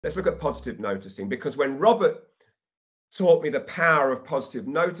let's look at positive noticing, because when Robert taught me the power of positive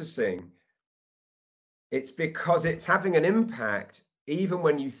noticing, it's because it's having an impact even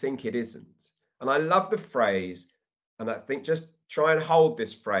when you think it isn't. And I love the phrase, and I think just try and hold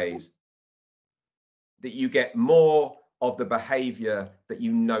this phrase, that you get more of the behavior that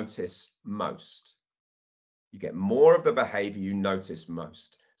you notice most. You get more of the behavior you notice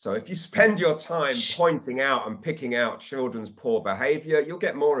most. So if you spend your time pointing out and picking out children's poor behavior, you'll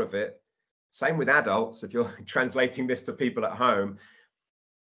get more of it. Same with adults, if you're translating this to people at home.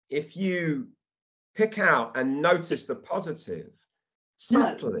 If you pick out and notice the positive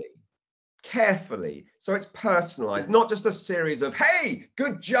subtly, carefully, so it's personalized, not just a series of, hey,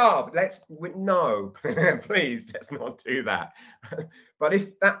 good job, no, please, let's not do that. But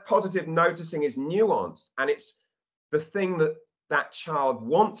if that positive noticing is nuanced and it's the thing that that child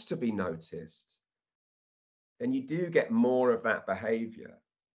wants to be noticed, then you do get more of that behavior.